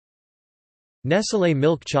Nestlé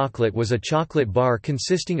Milk Chocolate was a chocolate bar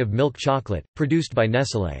consisting of milk chocolate, produced by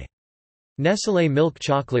Nestlé. Nestlé Milk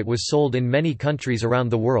Chocolate was sold in many countries around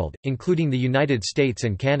the world, including the United States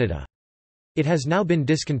and Canada. It has now been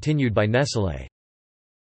discontinued by Nestlé.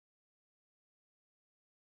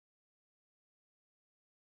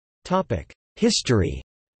 History.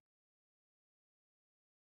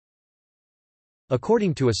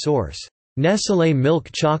 According to a source, Nestlé milk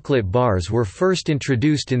chocolate bars were first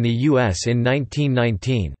introduced in the U.S. in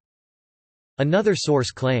 1919. Another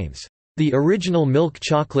source claims, the original milk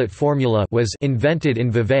chocolate formula was invented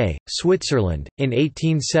in Vevey, Switzerland, in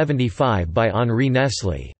 1875 by Henri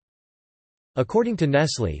Nestlé. According to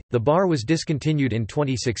Nestlé, the bar was discontinued in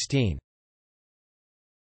 2016.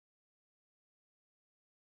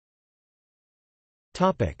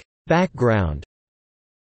 Background.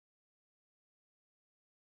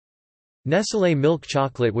 Nestlé Milk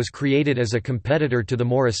Chocolate was created as a competitor to the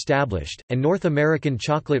more established, and North American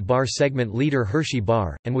chocolate bar segment leader Hershey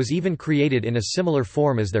Bar, and was even created in a similar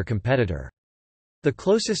form as their competitor. The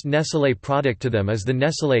closest Nestlé product to them is the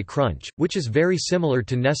Nestlé Crunch, which is very similar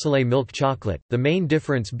to Nestlé Milk Chocolate, the main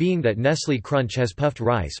difference being that Nestlé Crunch has puffed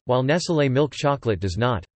rice, while Nestlé Milk Chocolate does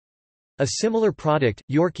not. A similar product,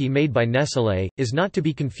 Yorkie made by Nestlé, is not to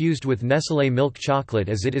be confused with Nestlé Milk Chocolate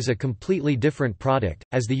as it is a completely different product,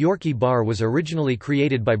 as the Yorkie bar was originally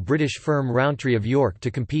created by British firm Rowntree of York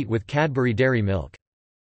to compete with Cadbury Dairy Milk.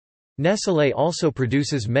 Nestlé also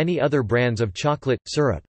produces many other brands of chocolate,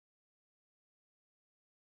 syrup.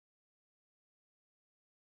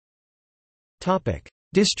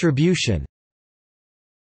 Distribution.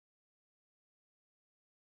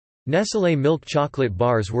 Nestlé milk chocolate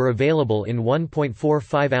bars were available in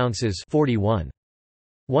 1.45 ounces 41.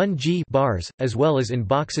 1 g bars, as well as in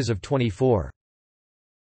boxes of 24.